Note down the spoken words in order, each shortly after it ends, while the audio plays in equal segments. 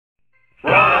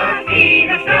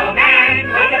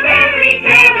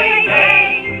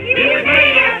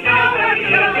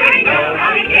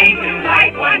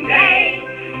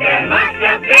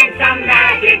some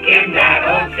magic in that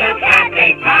old silk hat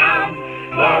they found.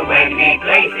 For when they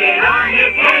placed it on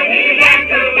his head, he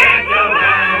began to dance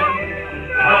around.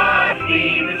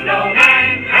 Frosty the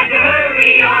Snowman had to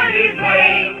hurry on his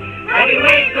way, but he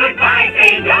waved goodbye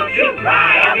saying, don't you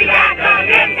cry, I'll be back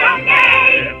again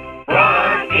someday.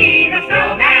 Frosty the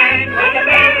Snowman was a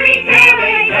fairy tale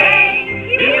they say.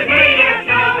 He was made of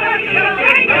snow, but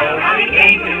children know how he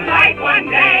came to life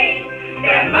one day.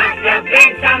 There must have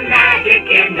been some magic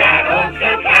in that old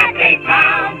silk hat they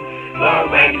found.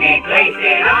 For when they placed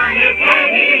it on his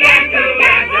head, he began to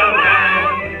dance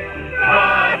around.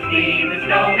 Frosty the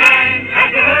Snowman had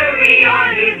to hurry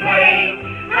on his way,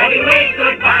 but he waved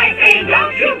goodbye saying,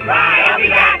 don't you cry, I'll be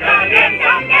back again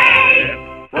someday.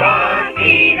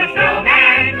 Frosty the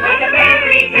Snowman was a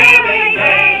fairy tale they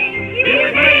say. He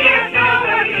was made of snow,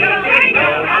 but children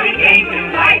know how he came to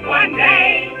life one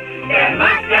day. There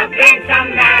must have been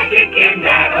some magic in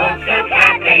that old silk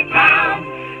hat they found.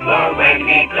 For when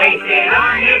they placed it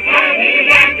on his head, he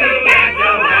began to dance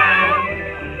around.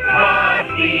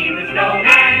 Frosty the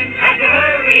Snowman had to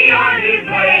hurry on his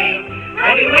way,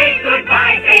 but he waved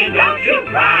goodbye saying, don't you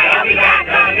cry, I'll be back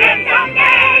again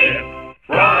someday.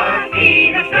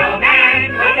 Frosty the Snowman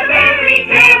was a fairy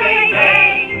tale they say.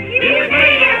 He was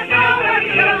made of snow, but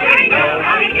children know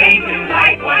how he came to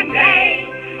life one day.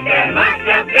 There must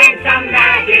have been some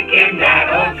magic in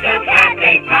that old silk hat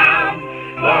they found.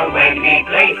 For when they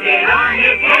placed it on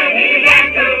his head, he began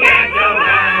to dance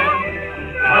around.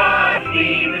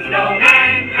 Frosty the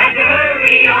Snowman had to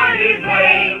hurry on his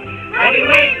way, but he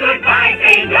waved goodbye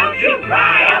saying, don't you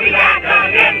cry, I'll be back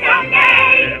again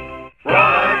someday.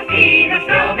 Frosty the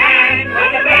Snowman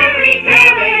was a fairy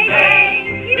tale they say.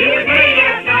 He was made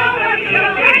of snow, but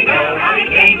children know how he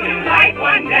came to life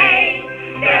one day.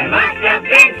 There must have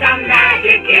been some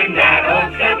magic in that old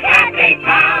silk hat they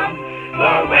found.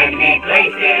 For when they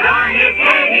placed it on his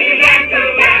head, he